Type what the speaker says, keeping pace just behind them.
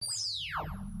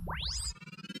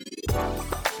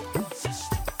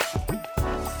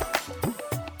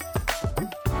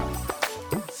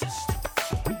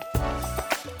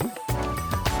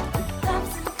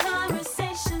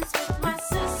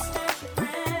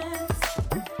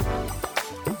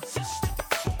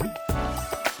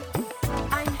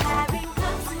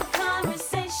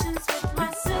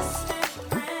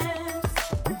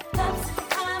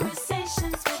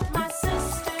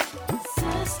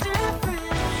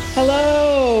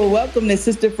Hello, welcome to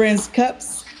Sister Friends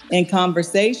Cups and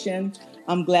Conversation.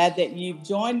 I'm glad that you've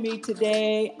joined me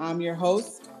today. I'm your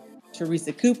host,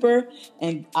 Teresa Cooper,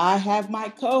 and I have my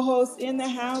co-host in the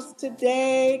house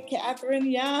today,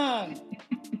 Catherine Young.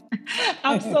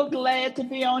 I'm so glad to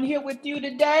be on here with you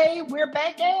today. We're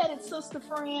back at it, Sister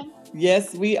Friend.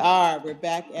 Yes, we are. We're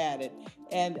back at it.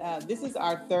 And this is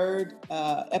our third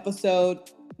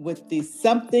episode with the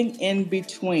Something in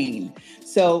Between.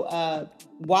 So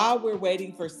while we're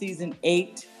waiting for season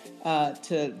 8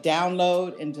 to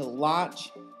download and to launch,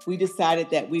 we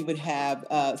decided that we would have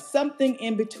something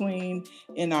in between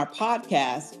in our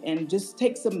podcast and just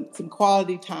take some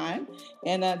quality time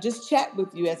and just chat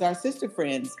with you as our sister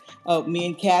friends. Me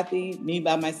and Kathy, me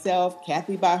by myself,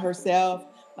 Kathy by herself,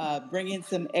 bring in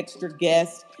some extra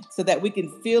guests so that we can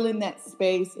fill in that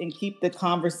space and keep the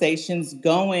conversations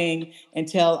going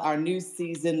until our new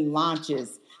season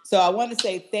launches. So I want to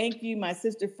say thank you, my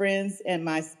sister friends and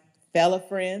my fellow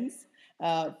friends,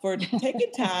 for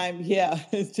taking time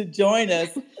to join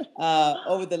us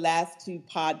over the last 2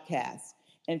 podcasts.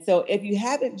 And so if you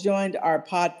haven't joined our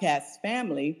podcast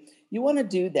family, you want to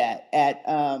do that at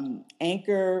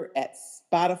Anchor, at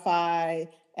Spotify,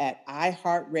 at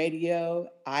iHeartRadio,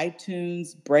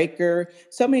 iTunes, Breaker,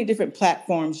 so many different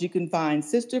platforms. You can find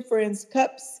Sister Friends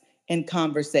Cups and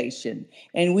Conversation.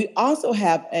 And we also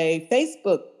have a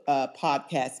Facebook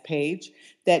podcast page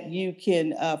that you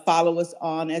can follow us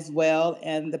on as well.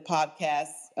 And the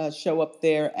podcasts show up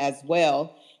there as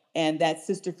well. And that's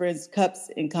Sister Friends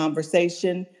Cups and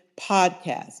Conversation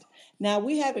podcast. Now,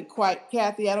 we haven't quite,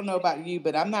 Kathy, I don't know about you,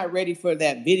 but I'm not ready for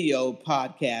that video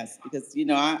podcast because, you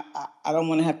know, I don't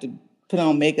want to have to put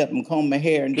on makeup and comb my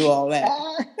hair and do all that.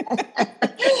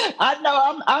 I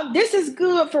know. This is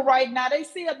good for right now. They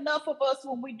see enough of us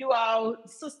when we do our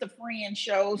sister friend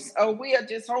shows, so we'll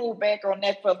just hold back on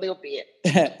that for a little bit.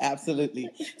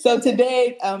 Absolutely. So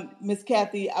today, Miss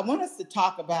Kathy, I want us to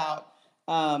talk about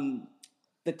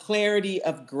the clarity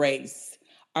of grace.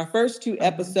 Our first 2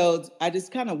 episodes, I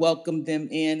just kind of welcomed them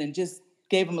in and just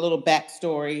gave them a little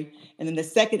backstory. And then the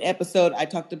second episode, I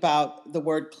talked about the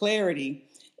word clarity.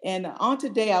 And on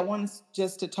today, I want us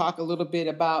just to talk a little bit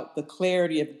about the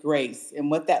clarity of grace and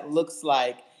what that looks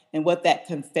like and what that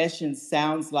confession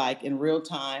sounds like in real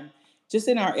time, just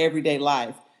in our everyday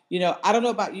life. You know, I don't know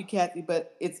about you, Kathy,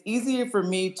 but it's easier for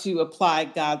me to apply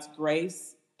God's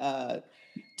grace to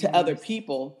other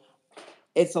people.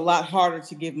 It's a lot harder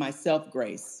to give myself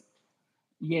grace.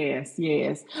 Yes,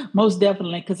 most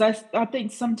definitely. Because I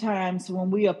think sometimes when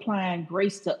we applying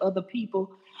grace to other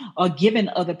people or giving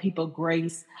other people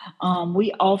grace,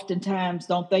 we oftentimes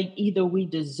don't think either we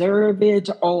deserve it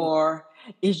or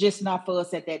it's just not for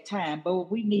us at that time.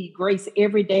 But we need grace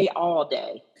every day, all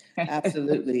day.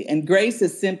 Absolutely. And grace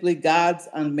is simply God's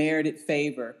unmerited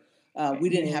favor. We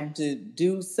didn't have to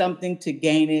do something to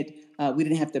gain it. We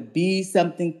didn't have to be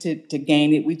something to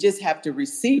gain it. We just have to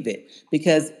receive it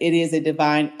because it is a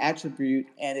divine attribute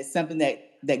and it's something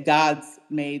that God's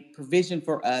made provision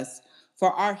for us,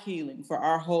 for our healing, for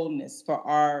our wholeness, for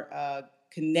our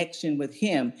connection with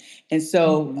Him. And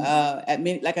so,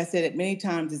 like I said, at many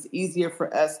times it's easier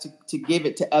for us to give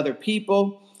it to other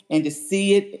people and to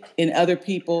see it in other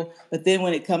people. But then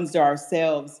when it comes to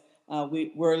ourselves,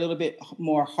 we're a little bit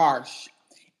more harsh.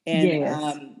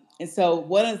 And so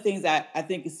one of the things I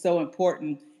think is so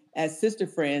important as sister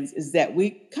friends is that we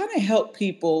kind of help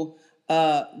people,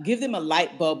 give them a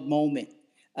light bulb moment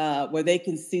where they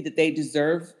can see that they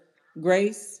deserve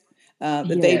grace, that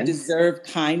they deserve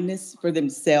kindness for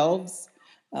themselves,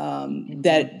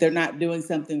 that they're not doing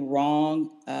something wrong,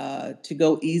 to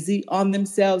go easy on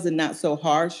themselves and not so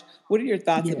harsh. What are your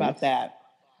thoughts about that?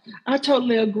 I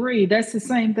totally agree. That's the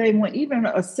same thing when even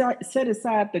set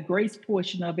aside the grace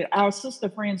portion of it, our Sister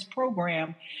Friends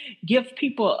program give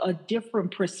people a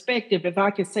different perspective, if I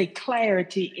could say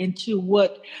clarity into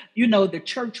what, the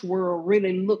church world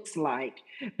really looks like.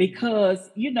 Because,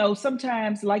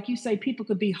 sometimes, like you say, people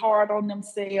could be hard on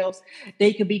themselves.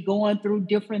 They could be going through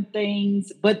different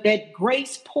things, but that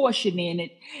grace portion in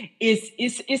it is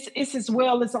as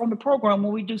well as on the program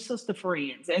when we do Sister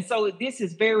Friends. And so this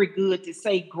is very good to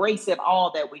say grace in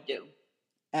all that we do.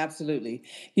 Absolutely.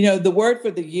 You know, the word for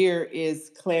the year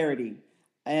is clarity.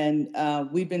 And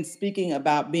we've been speaking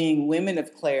about being women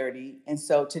of clarity. And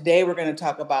so today we're going to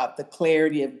talk about the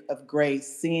clarity of grace,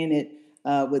 seeing it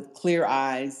with clear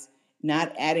eyes,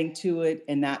 not adding to it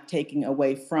and not taking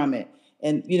away from it.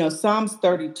 And, you know, Psalms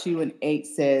 32:8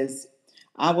 says,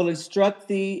 I will instruct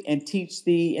thee and teach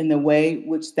thee in the way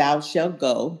which thou shalt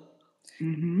go.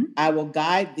 Hmm. I will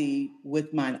guide thee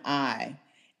with mine eye.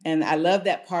 And I love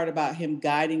that part about him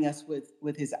guiding us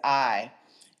with his eye.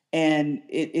 And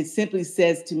it simply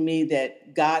says to me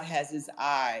that God has his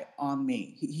eye on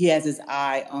me. He has his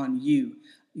eye on you.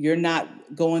 You're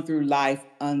not going through life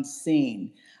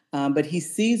unseen, but he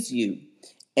sees you.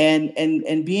 And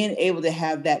being able to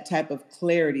have that type of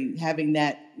clarity, having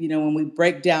that, you know, when we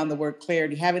break down the word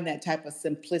clarity, having that type of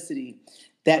simplicity,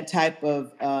 that type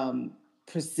of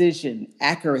precision,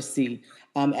 accuracy,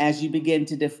 as you begin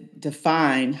to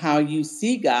define how you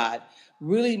see God,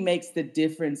 really makes the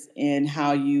difference in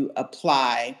how you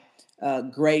apply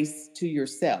grace to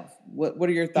yourself. What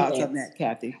are your thoughts on Yes. that,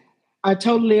 Kathy? I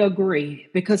totally agree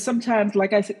because sometimes,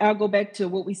 like I said, I'll go back to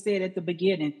what we said at the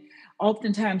beginning.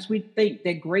 Oftentimes, we think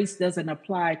that grace doesn't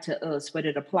apply to us, but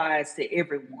it applies to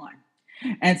everyone.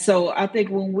 And so I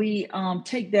think when we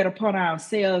take that upon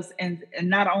ourselves and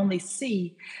not only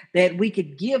see that we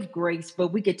could give grace, but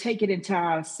we could take it into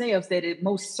ourselves, that it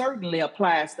most certainly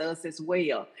applies to us as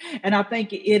well. And I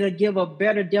think it'll give a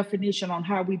better definition on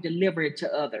how we deliver it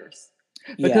to others.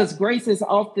 Yeah, Because grace is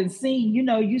often seen, you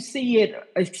know, you see it,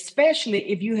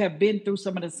 especially if you have been through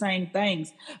some of the same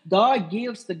things. God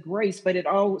gives the grace, but it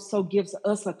also gives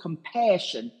us a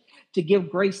compassion to give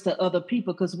grace to other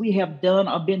people because we have done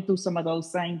or been through some of those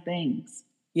same things.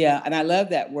 yeah, and I love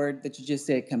that word that you just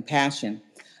said, compassion,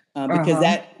 Uh because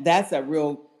huh. that's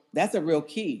a real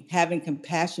key. Having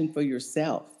compassion for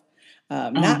yourself, Uh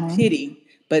not huh. pity,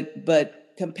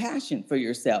 but compassion for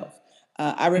yourself.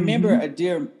 I remember a Hmm.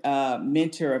 dear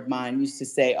mentor of mine used to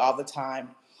say all the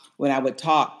time when I would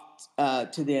talk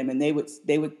to them, and they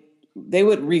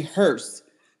would rehearse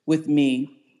with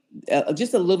me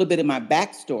just a little bit of my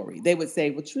backstory. They would say,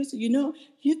 "Well, Teresa, you know,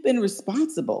 you've been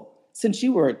responsible since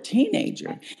you were a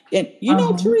teenager, and you Uh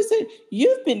know, huh. Teresa,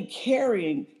 you've been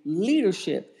carrying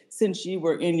leadership since you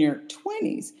were in your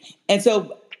 20s." And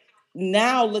so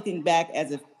now looking back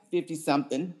as a 50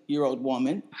 something year old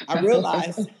woman, I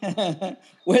realized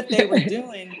what they were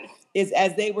doing is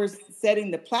as they were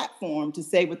setting the platform to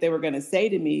say what they were going to say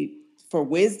to me for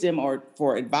wisdom or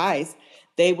for advice,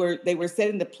 they were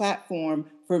setting the platform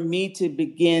for me to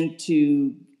begin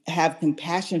to have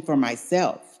compassion for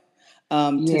myself,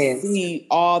 to Yes. see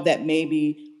all that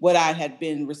maybe what I had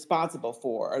been responsible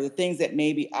for, or the things that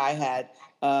maybe I had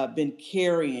been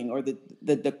carrying, or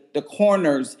the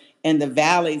corners and the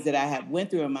valleys that I had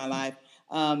went through in my life,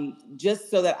 just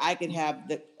so that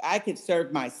I could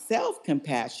serve myself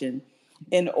compassion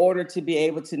in order to be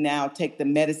able to now take the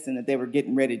medicine that they were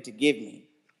getting ready to give me.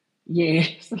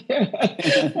 Yes,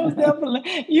 most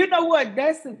definitely. You know what?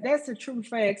 That's a true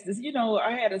fact. You know,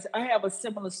 I have a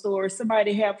similar story.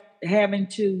 Somebody having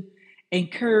to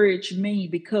encourage me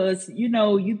because you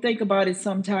know you think about it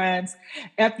sometimes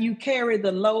after you carry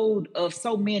the load of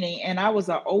so many. And I was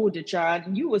an older child,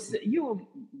 and you were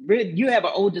really, you have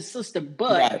an older sister,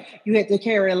 but Right. you had to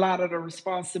carry a lot of the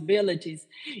responsibilities.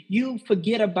 You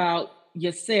forget about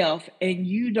yourself and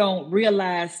you don't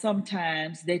realize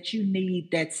sometimes that you need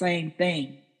that same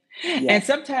thing. Yeah. And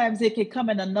sometimes it can come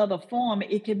in another form.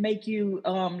 It can make you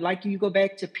like you go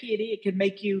back to pity. It can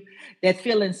make you that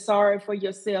feeling sorry for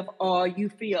yourself, or you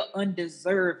feel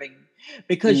undeserving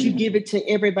because you give Mhm. it to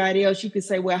everybody else. You could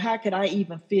say, well, how could I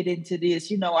even fit into this?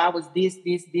 You know, I was this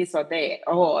or that,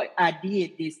 or I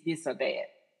did this or that.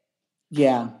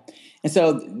 Yeah. And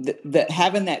so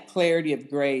having that clarity of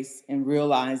grace and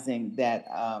realizing that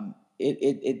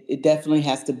it definitely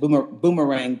has to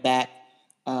boomerang back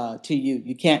to you.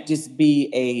 You can't just be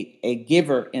a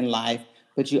giver in life,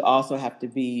 but you also have to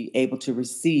be able to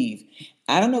receive.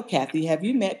 I don't know, Kathy, have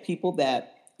you met people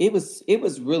that it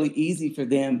was really easy for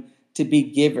them to be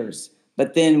givers,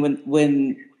 but then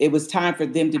when it was time for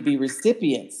them to be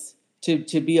recipients, to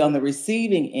be on the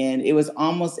receiving end, it was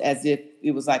almost as if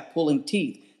it was like pulling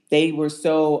teeth. They were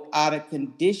so out of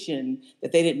condition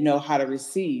that they didn't know how to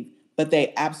receive, but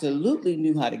they absolutely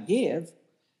knew how to give.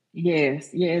 Yes,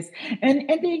 yes. And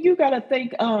then you gotta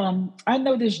think, I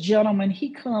know this gentleman, he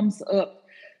comes up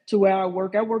to where I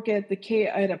work. I work at the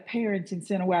care at a parenting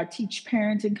center where I teach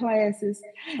parenting classes.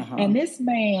 Uh-huh. And this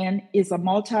man is a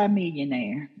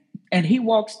multimillionaire. And he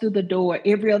walks through the door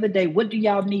every other day. What do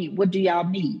y'all need? What do y'all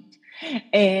need?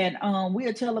 And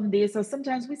we'll tell them this. So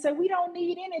sometimes we say, we don't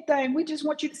need anything. We just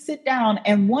want you to sit down.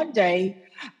 And one day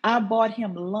I bought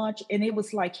him lunch and it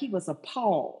was like he was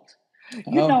appalled.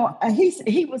 Oh,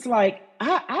 He was like,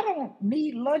 I don't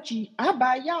need lunch. I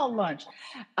buy y'all lunch.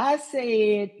 I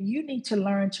said, you need to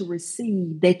learn to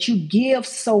receive that you give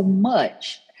so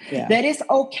much yeah, that it's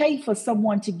okay for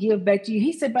someone to give back to you.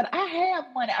 He said, but I have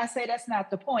money. I say, that's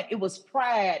not the point. It was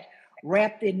pride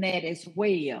wrapped in that as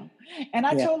well. And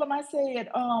I yeah, told him, I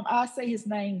say his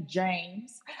name,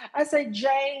 James. I say,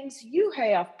 James, you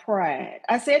have pride.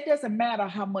 I said, it doesn't matter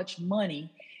how much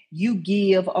money you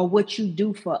give or what you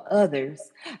do for others.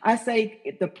 I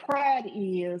say the pride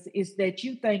is that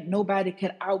you think nobody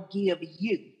can outgive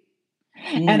you.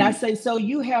 And I mm, say, so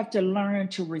you have to learn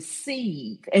to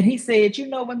receive. And he said, you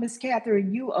know what, Miss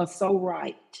Catherine, you are so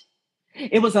right.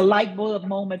 It was a light bulb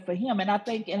moment for him. And I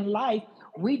think in life,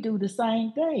 we do the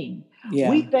same thing. We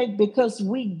yeah, think because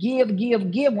we give,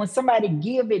 when somebody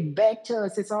give it back to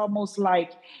us, it's almost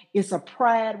like it's a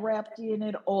pride wrapped in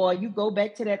it, or you go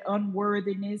back to that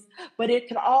unworthiness. But it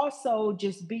could also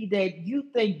just be that you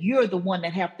think you're the one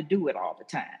that have to do it all the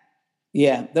time.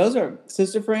 yeah. Those are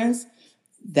sister friends.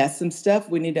 That's some stuff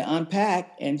we need to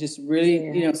unpack and just really,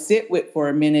 Yeah. sit with for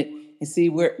a minute and see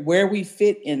where we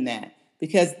fit in that.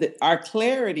 Because our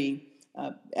clarity,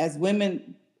 as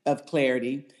women of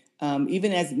clarity,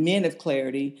 even as men of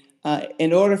clarity,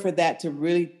 in order for that to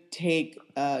really take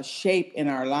shape in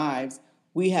our lives,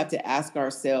 we have to ask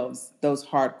ourselves those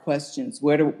hard questions.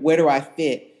 Where do I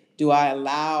fit? Do I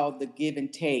allow the give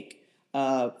and take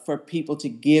for people to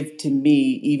give to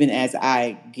me even as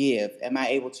I give? Am I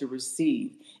able to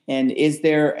receive? And is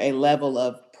there a level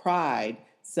of pride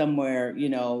somewhere,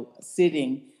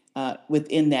 sitting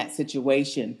within that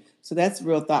situation? So that's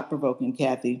real thought provoking,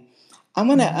 Kathy. I'm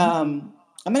gonna Mhm. um,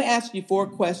 I'm gonna ask you 4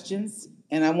 questions,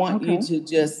 and I want you Okay. to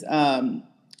just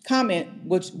comment.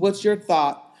 What's your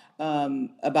thought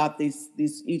about these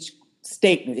each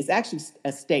statement? It's actually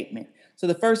a statement. So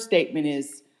the first statement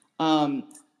is, um,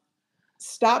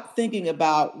 stop thinking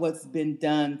about what's been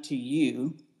done to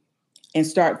you and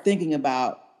start thinking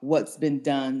about what's been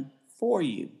done for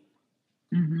you.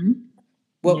 Hmm.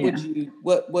 What would Yeah. you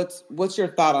what's your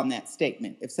thought on that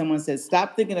statement? If someone says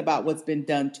stop thinking about what's been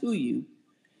done to you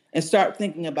and start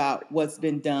thinking about what's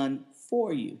been done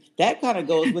for you. That kind of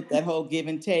goes with that whole give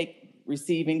and take,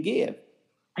 receive and give.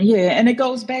 Yeah, and it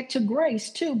goes back to grace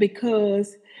too,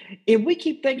 because if we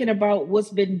keep thinking about what's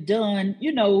been done,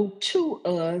 to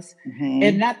us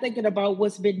and Hmm. not thinking about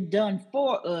what's been done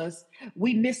for us,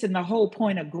 we missing the whole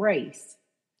point of grace.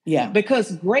 Yeah.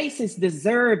 Because grace is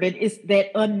deserving, it's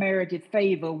that unmerited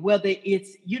favor, whether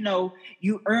it's,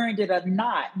 you earned it or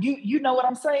not. You know what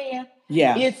I'm saying?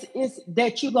 Yeah. It's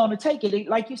that you're gonna take it.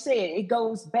 Like you said, it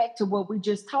goes back to what we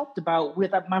just talked about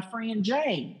with my friend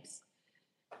James.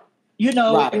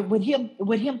 Right. With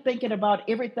him thinking about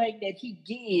everything that he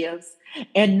gives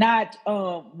and not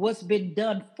what's been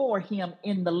done for him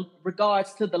in the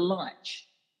regards to the lunch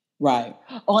Right.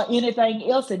 or anything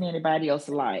else in anybody else's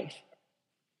life.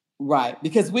 Right.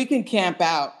 Because we can camp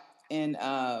out and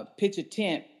pitch a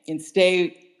tent and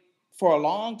stay for a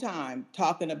long time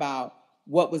talking about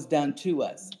what was done to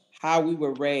us, how we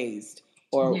were raised,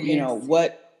 or Yes,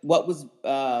 what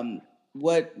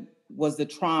was the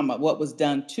trauma, what was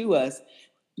done to us, to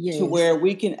yes, where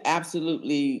we can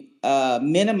absolutely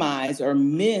minimize or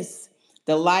miss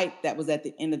the light that was at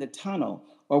the end of the tunnel,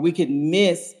 or we could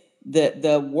miss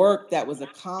the work that was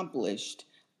accomplished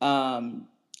um,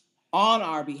 on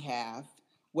our behalf,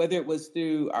 whether it was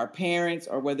through our parents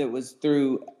or whether it was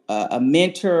through a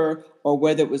mentor or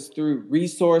whether it was through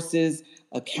resources,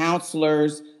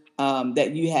 counselors,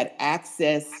 that you had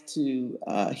access to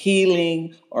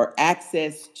healing or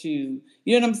access to, you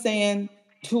know what I'm saying,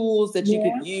 tools that you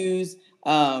could yeah, use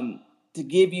to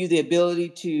give you the ability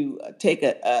to take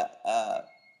a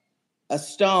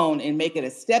stone and make it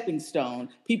a stepping stone.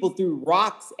 People threw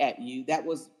rocks at you.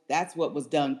 That's what was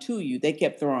done to you. They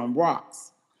kept throwing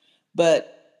rocks.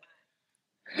 But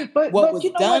what but was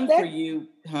you know what done for that you,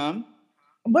 huh?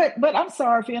 but I'm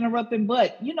sorry for interrupting,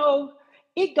 but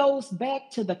it goes back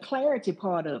to the clarity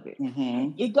part of it.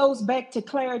 Mm-hmm. It goes back to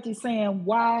clarity, saying,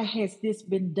 why has this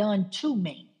been done to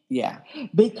me? Yeah.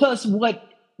 Because what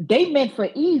they meant for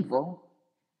evil,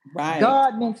 Right.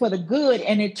 God meant for the good,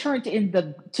 and it turned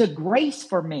into to grace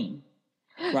for me.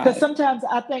 Because Right. sometimes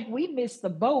I think we miss the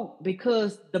boat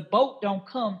because the boat don't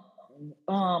come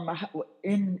um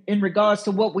in regards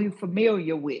to what we're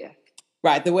familiar with.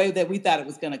 Right. The way that we thought it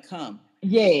was going to come.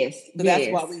 Yes, So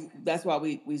that's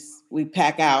why yes. we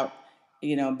pack out,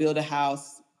 build a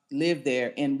house, live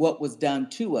there, and what was done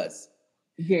to us.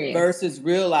 Yes. versus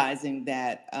realizing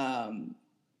that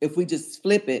if we just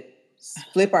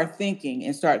flip our thinking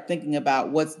and start thinking about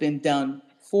what's been done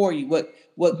for you, what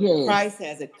Christ Yes.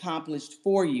 has accomplished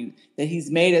for you, that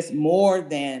he's made us more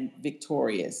than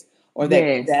victorious, or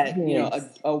Yes. that Yes.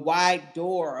 a wide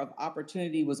door of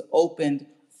opportunity was opened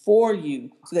for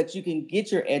you so that you can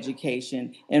get your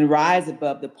education and rise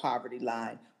above the poverty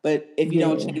line. But if you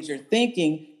don't change your Yes.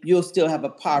 thinking, you'll still have a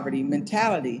poverty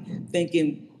mentality,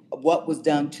 thinking what was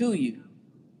done to you.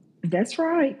 That's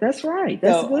right. That's right.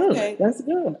 That's So, good. okay. That's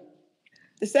good.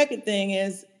 The second thing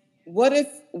is, what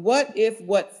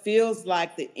feels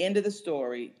like the end of the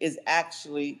story is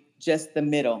actually just the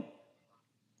middle?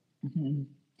 Mhm.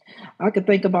 I could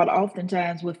think about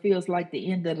oftentimes what feels like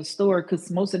the end of the story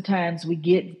because most of the times we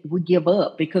give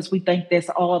up because we think that's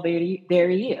all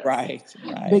there is. Right,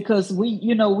 right. Because we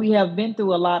have been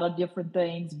through a lot of different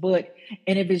things, but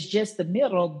and if it's just the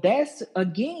middle, that's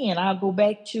again, I'll go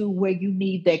back to where you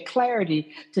need that clarity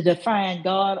to define,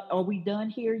 God, are we done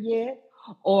here yet?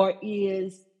 Or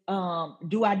is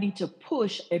do I need to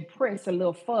push and press a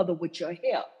little further with your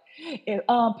help? And,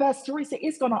 Pastor Teresa,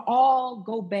 it's going to all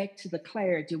go back to the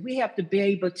clarity. We have to be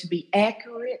able to be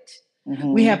accurate.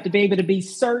 We Mm-hmm. have to be able to be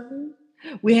certain.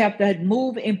 We have to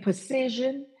move in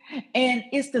precision. And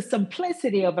it's the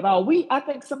simplicity of it all. I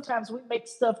think sometimes we make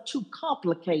stuff too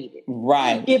complicated.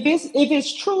 Right, If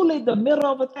it's truly the middle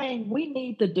of a thing, we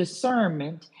need the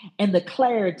discernment and the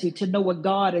clarity to know what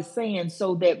God is saying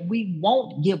so that we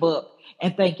won't give up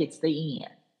and think it's the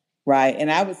end. right.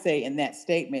 And I would say in that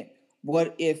statement,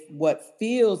 what if what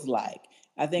feels like?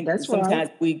 I think That's right. sometimes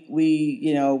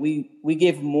we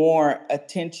give more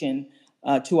attention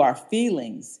to our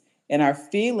feelings, and our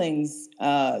feelings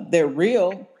they're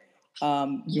real,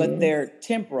 but they're Yes.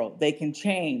 temporal. They can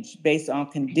change based on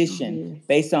condition, Yes.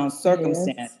 based on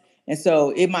circumstance. Yes. And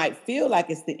so it might feel like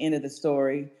it's the end of the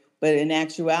story, but in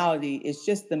actuality, it's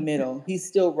just the middle. He's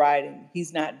still writing.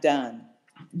 He's not done.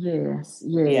 Yes.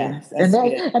 Yeah, Yes. And that's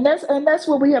good. that's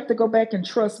where we have to go back and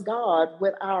trust God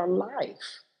with our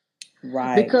life.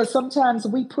 Right, Because sometimes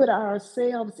we put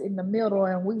ourselves in the middle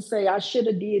and we say, I should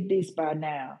have did this by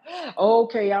now.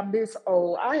 Okay, I'm this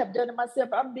old. I have done it myself.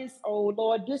 I'm this old.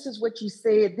 Lord, this is what you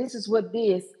said. This is what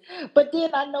this. But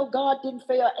then I know God didn't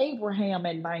fail Abraham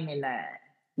at 99.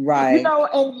 right,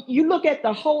 And you look at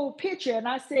the whole picture, and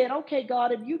I said, okay,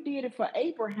 God, if you did it for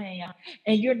Abraham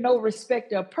and you're no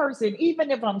respecter of person,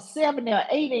 even if I'm 70 or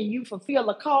 80 and you fulfill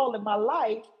a call in my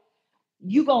life,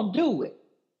 you gonna do it.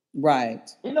 right.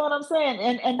 You know what I'm saying?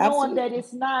 And knowing that Absolutely.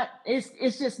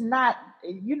 it's just not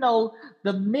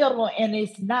the middle and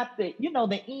it's not the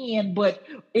end, but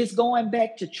it's going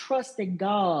back to trusting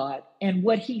God and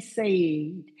what He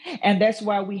said, and that's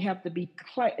why we have to be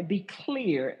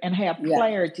clear and have Yeah,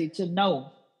 clarity to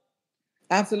know.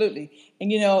 absolutely.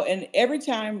 And and every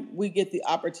time we get the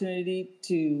opportunity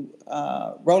to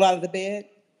roll out of the bed,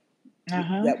 Uh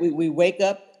huh. that we wake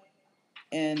up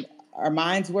and our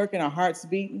minds working, our hearts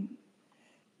beating,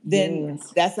 then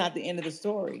Yes, that's not the end of the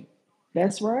story.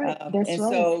 that's right. That's And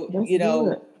right. so, That's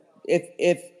good.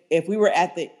 if we were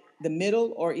at the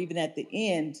middle or even at the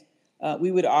end,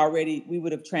 we would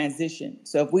have transitioned.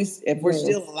 So if we're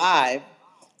still Yes, alive,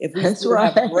 if we that's still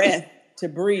have right. breath to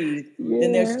breathe,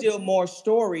 then there's Yes, still more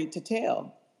story to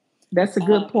tell. that's a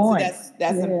good And so point.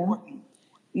 that's Yeah. important.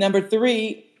 Number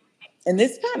three, and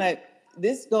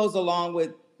this goes along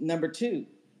with number two,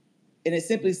 and it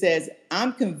simply says,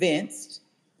 "I'm convinced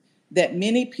that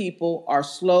many people are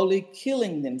slowly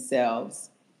killing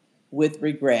themselves with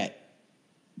regret."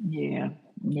 Yeah,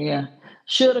 yeah.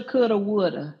 Shoulda, coulda,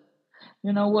 woulda.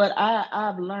 You know what?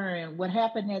 I've learned what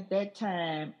happened at that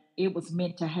time, it was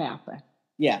meant to happen.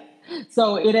 Yeah,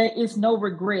 So it's no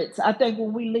regrets. I think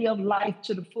when we live life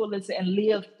to the fullest and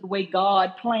live the way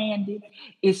God planned it,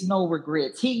 it's no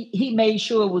regrets. He made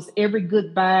sure it was every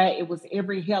goodbye, it was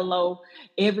every hello,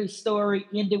 every story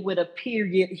ended with a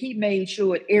period. He made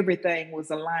sure everything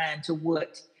was aligned to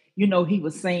what he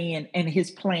was saying and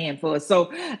his plan for us.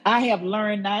 So I have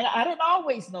learned now. I didn't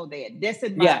always know that. That's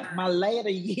in my yeah, my later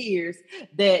years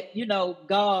that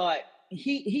God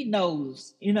he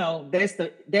knows, that's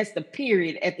the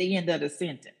period at the end of the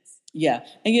sentence. yeah.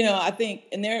 And I think,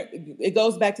 and there it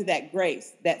goes back to that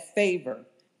grace, that favor,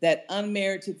 that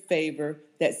unmerited favor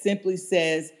that simply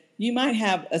says you might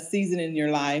have a season in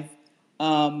your life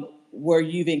where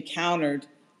you've encountered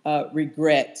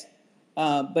regret,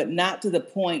 but not to the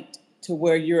point to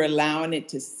where you're allowing it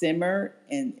to simmer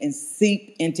and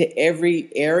seep into every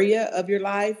area of your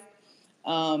life.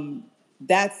 um,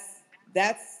 that's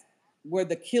that's where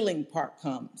the killing part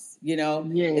comes.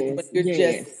 It's when Yes, you're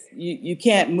just yes. you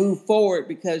can't move forward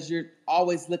because you're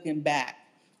always looking back.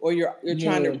 or you're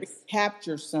trying to Yes.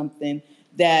 recapture something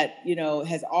that, you know,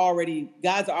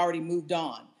 God's already moved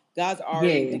on. God's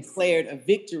already Yes. declared a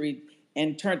victory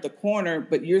and turned the corner,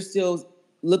 but you're still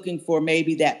looking for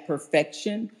maybe that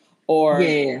perfection or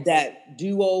Yes. that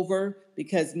do-over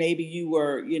because maybe you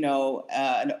were, you know,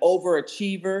 an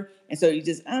overachiever. And so you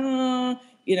just,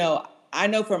 you know, I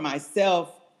know for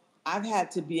myself, I've had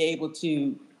to be able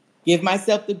to give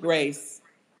myself the grace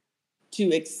to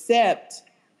accept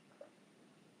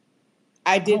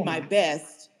I did my Oh,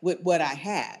 best with what I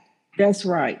had. that's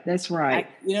right. That's right.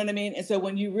 You know what I mean? And so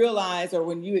when you realize or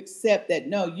when you accept that,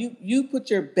 no, you put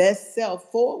your best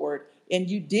self forward and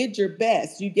you did your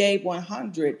best, you gave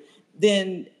 100,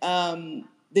 then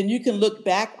you can look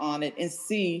back on it and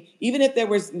see, even if there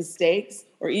was mistakes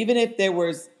or even if there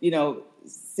was, you know,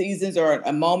 seasons or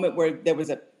a moment where there was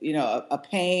a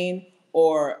pain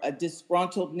or a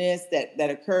disgruntledness that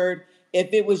occurred,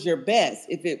 if it was your best,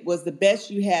 if it was the best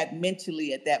you had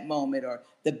mentally at that moment or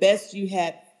the best you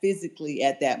had physically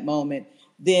at that moment,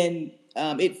 then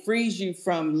it frees you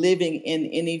from living in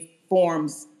any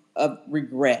forms of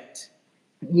regret.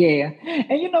 Yeah.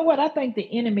 And you know what? I think the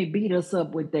enemy beat us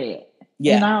up with that. In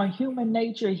Yeah. our human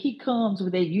nature, he comes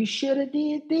with that. You should have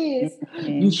did this.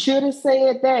 You Mhm. should have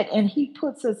said that. And he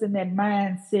puts us in that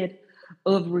mindset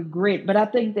of regret. But I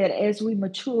think that as we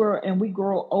mature and we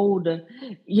grow older,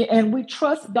 yeah, and we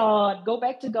trust God, go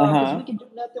back to God because we Uh-huh. can do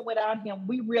nothing without him.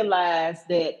 We realize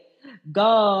that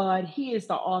God, he is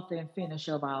the author and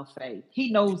finisher of our faith.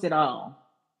 He knows it all.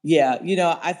 Yeah. You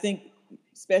know, I think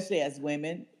especially as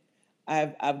women,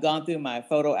 I've gone through my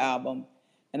photo album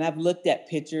and I've looked at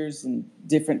pictures and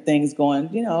different things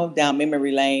going, you know, down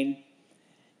memory lane.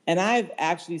 And I've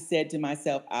actually said to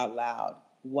myself out loud,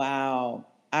 wow,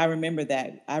 I remember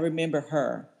that. I remember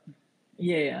her.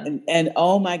 Yeah. And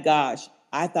oh my gosh,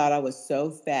 I thought I was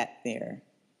so fat there.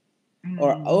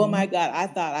 Or oh my Hmm. God, I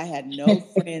thought I had no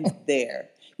friends there.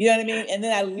 You know what I mean? And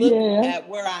then I look Yeah. at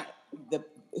the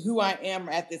who I am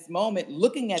at this moment,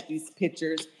 looking at these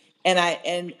pictures, and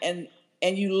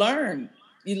you learn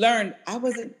I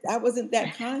wasn't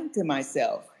that kind to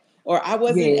myself, or I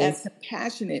wasn't as Yes.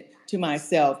 compassionate to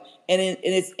myself. And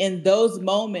it's in those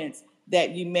moments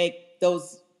that you make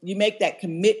that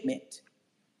commitment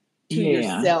to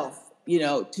Yeah. yourself, you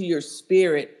know, to your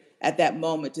spirit at that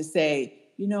moment to say,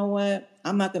 you know what,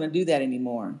 I'm not going to do that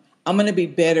anymore. I'm going to be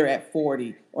better at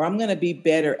 40, or I'm going to be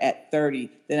better at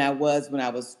 30 than I was when I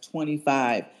was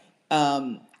 25.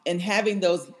 And having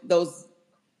those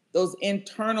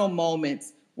internal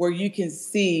moments where you can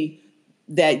see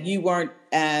that you weren't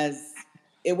as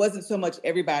it wasn't so much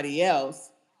everybody else.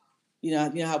 You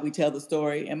know how we tell the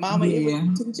story. And Mama, it was Yeah.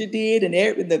 the teacher did, and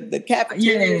the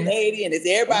cafeteria Yes. lady, and it's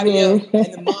everybody else. Yes.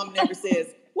 And the mom never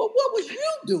says, "Well, what was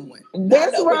you doing?" Now I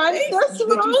That's know right. That's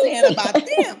what you right. saying about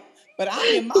them, but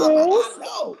I'm your mama. I Yes.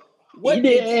 know what did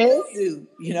you Yes. do.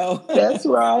 You know. That's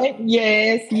right.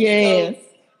 Yes. And so, Yes.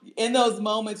 in those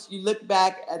moments, you look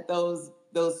back at those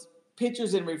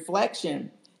pictures in reflection,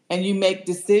 and you make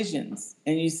decisions,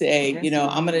 and you say, That's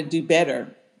I'm right. going to do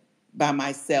better by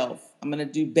myself. I'm going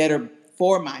to do better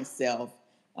for myself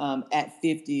at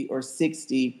 50 or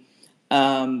 60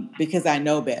 because I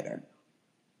know better.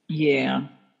 Yeah.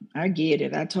 I get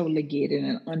it. I totally get it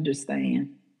and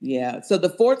understand. Yeah. So the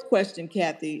fourth question,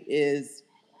 Kathy, is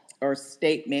or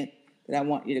statement that I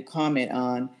want you to comment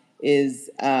on is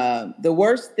the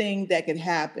worst thing that could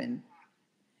happen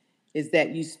is that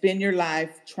you spend your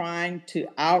life trying to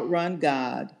outrun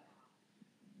God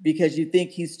because you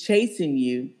think He's chasing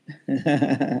you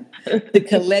to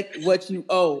collect what you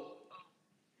owe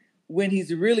when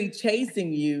He's really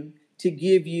chasing you to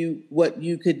give you what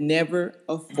you could never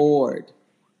afford.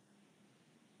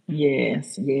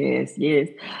 Yes, yes, yes.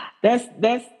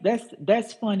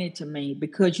 That's funny to me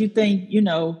because you think,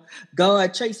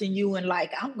 God chasing you and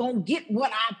like, I'm gonna get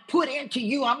what I put into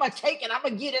you. I'm gonna take it, I'm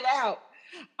gonna get it out.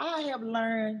 I have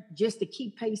learned just to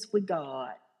keep pace with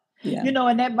God. Yeah.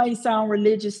 And that may sound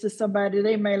religious to somebody.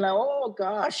 They may like, oh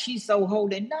gosh, she's so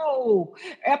holy. No,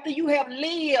 after you have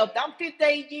lived, I'm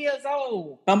 58 years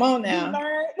old. Come on You now.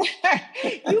 learn,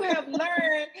 you have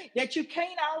learned that you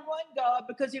can't outrun God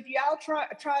because if you try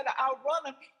to outrun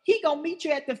him, he gonna meet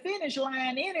you at the finish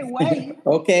line anyway.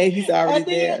 Okay, He's already And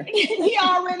then there. he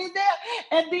already there.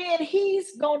 And then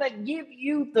he's gonna give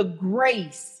you the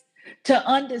grace to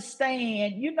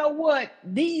understand, you know what,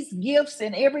 these gifts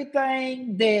and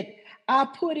everything that I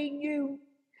put in you,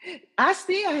 I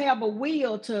still have a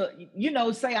will to,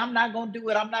 say, I'm not going to do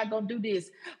it. I'm not going to do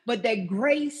this. But that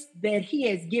grace that he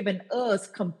has given us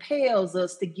compels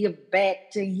us to give back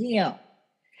to him.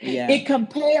 Yeah. It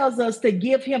compels us to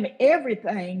give him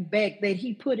everything back that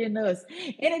he put in us.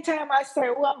 Anytime I say,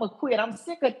 well, I'm going to quit, I'm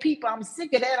sick of people, I'm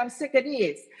sick of that, I'm sick of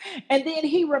this. And then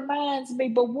he reminds me,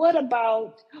 but what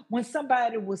about when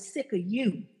somebody was sick of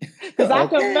you? Because I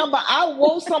can Okay. remember I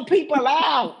wore some people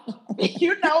out,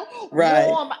 Right.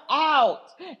 warm out,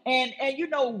 and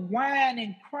whine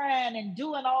and crying and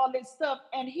doing all this stuff.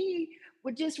 And he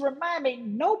would just remind me,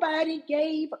 nobody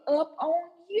gave up on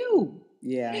you.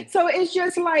 Yeah. So it's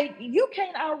just like you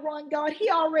can't outrun God.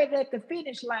 He already at the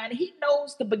finish line. He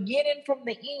knows the beginning from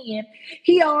the end.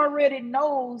 He already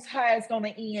knows how it's going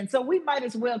to end. So we might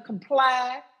as well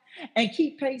comply and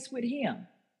keep pace with him.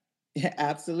 Yeah,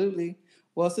 absolutely.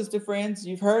 Well, sister friends,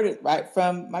 you've heard it right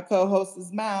from my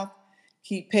co-host's mouth.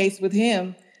 Keep pace with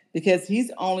him because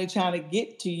he's only trying to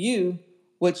get to you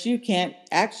what you can't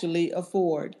actually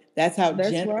afford. That's how That's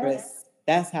right. generous.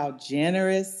 That's how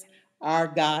generous our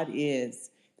God is.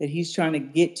 That he's trying to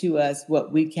get to us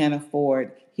what we can't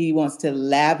afford. He wants to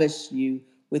lavish you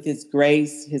with his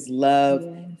grace, his love,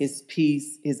 Yes. his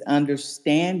peace, his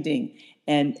understanding.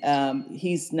 And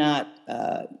he's not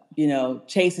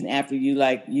chasing after you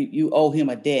like you owe him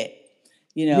a debt.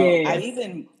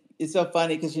 Yes. It's so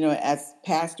funny because as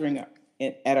pastoring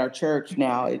at our church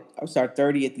now, it's our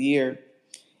 30th year,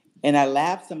 and I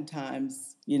laugh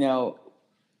sometimes,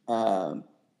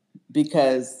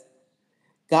 because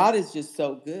God is just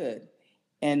so good.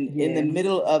 And in the Yes.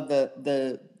 middle of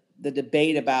the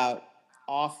debate about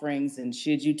offerings and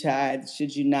should you tithe,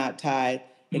 should you not tithe,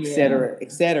 et Yeah. cetera,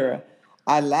 et cetera,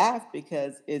 I laugh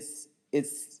because it's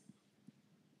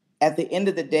at the end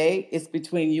of the day, it's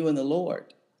between you and the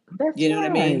Lord. That's You know what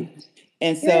I mean? right.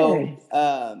 And so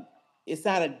Yes. it's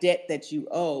not a debt that you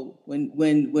owe when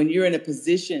you're in a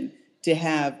position to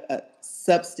have a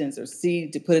substance or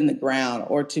seed to put in the ground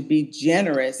or to be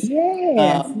generous.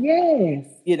 Yes. Yes.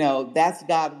 That's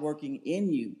God working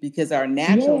in you because our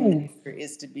natural Yes. nature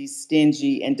is to be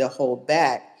stingy and to hold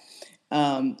back.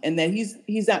 And that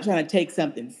he's not trying to take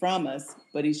something from us,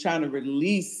 but he's trying to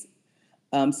release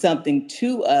something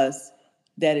to us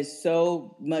that is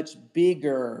so much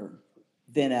bigger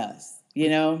than us,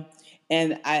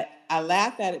 And I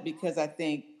laugh at it because I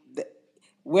think that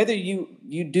whether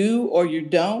you do or you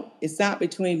don't, it's not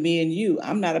between me and you.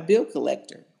 I'm not a bill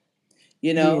collector.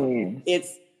 Yes.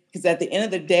 It's because at the end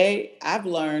of the day, I've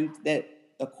learned that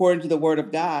according to the word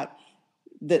of God,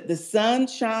 that the sun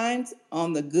shines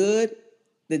on the good,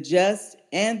 the just,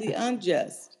 and the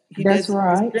unjust. He That's doesn't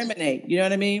right. discriminate. You know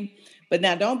what I mean? But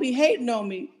now don't be hating on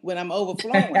me when I'm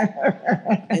overflowing.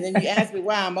 And then you ask me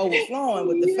why I'm overflowing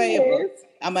with the favor. Yes.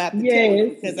 I'm gonna have to tell you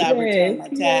Yes. because I return Yes. my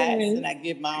tithes Yes. and I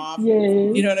give my offerings.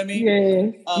 You Yes. know what I mean?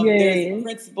 Yes. There's a Yes.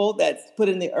 principle that's put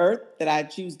in the earth that I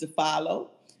choose to follow.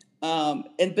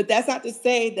 But that's not to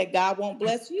say that God won't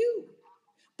bless you.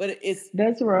 But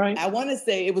That's right. I want to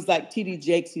say it was like T.D.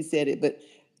 Jakes who said it, but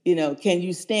can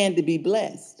you stand to be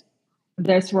blessed?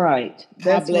 That's right.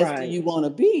 How That's blessed do right. you want to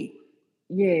be?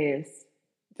 Yes.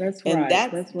 That's And right.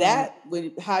 That's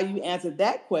right. how you answer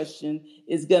that question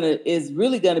is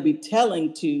really gonna be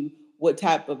telling to what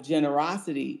type of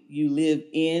generosity you live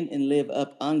in and live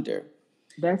up under.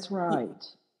 That's right.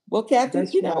 Well, Kathy,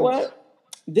 That's you know right. what?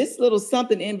 This little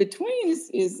something in between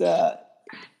is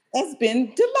has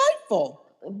been delightful.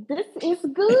 This is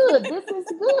good. This is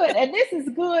good. And this is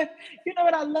good. You know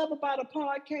what I love about a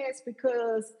podcast?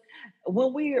 Because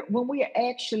when we're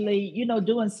actually,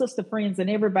 doing sister friends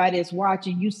and everybody is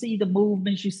watching, you see the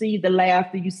movements, you see the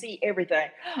laughter, you see everything.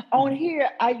 On here,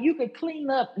 you could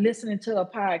clean up listening to a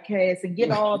podcast and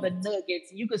get all the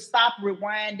nuggets. You could stop,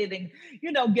 rewind it, and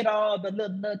get all the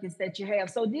little nuggets that you have.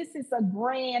 So this is a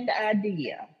grand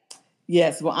idea.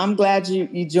 Yes, well, I'm glad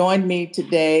you joined me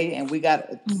today, and we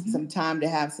got Mhm. some time to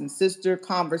have some sister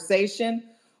conversation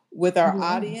with our Yes.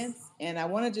 audience. And I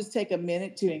want to just take a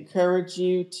minute to encourage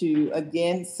you to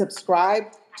again subscribe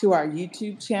to our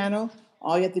YouTube channel.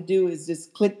 All you have to do is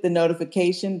just click the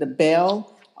notification, the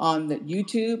bell on the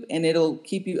YouTube, and it'll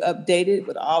keep you updated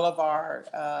with all of our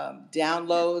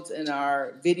downloads and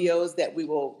our videos that we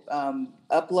will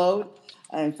upload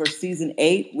and for season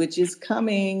 8, which is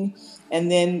coming. And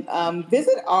then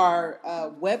visit our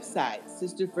website,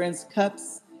 Sister Friends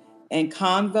Cups and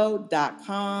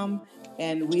Convo.com.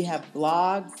 And we have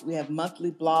blogs. We have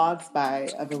monthly blogs by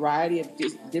a variety of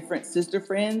different sister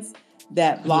friends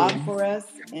that blog Yeah. for us.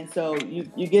 And so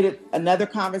you get another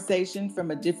conversation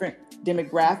from a different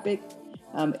demographic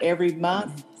every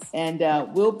month. And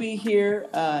we'll be here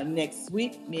next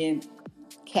week. Me and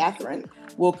Catherine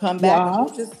will come back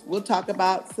and Yeah. we'll talk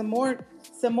about some more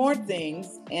some more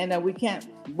things, and we can't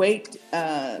wait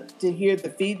to hear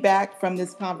the feedback from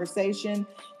this conversation.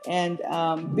 And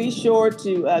be sure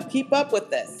to keep up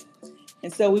with us.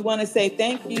 And so we want to say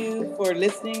thank you for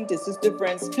listening to Sister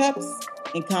Friends Cups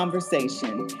and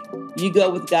Conversation. You go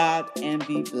with God and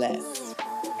be blessed.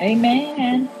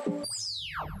 Amen.